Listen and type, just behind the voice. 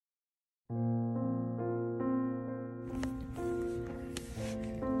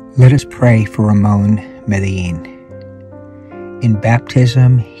Let us pray for Ramon Medellin. In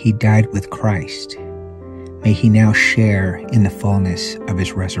baptism, he died with Christ. May he now share in the fullness of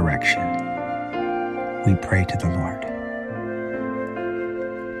his resurrection. We pray to the Lord.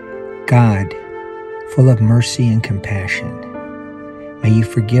 God, full of mercy and compassion, may you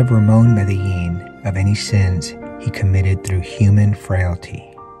forgive Ramon Medellin of any sins he committed through human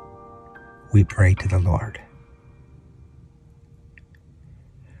frailty. We pray to the Lord.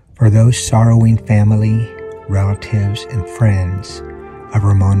 For those sorrowing family, relatives, and friends of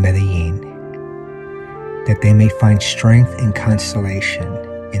Ramon Medellin, that they may find strength and consolation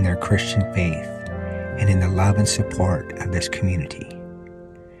in their Christian faith and in the love and support of this community,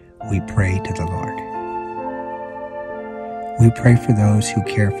 we pray to the Lord. We pray for those who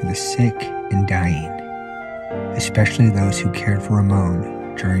care for the sick and dying, especially those who cared for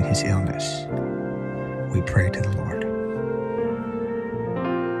Ramon during his illness. We pray to the Lord.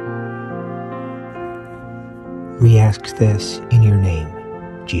 We ask this in your name,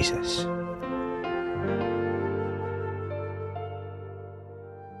 Jesus.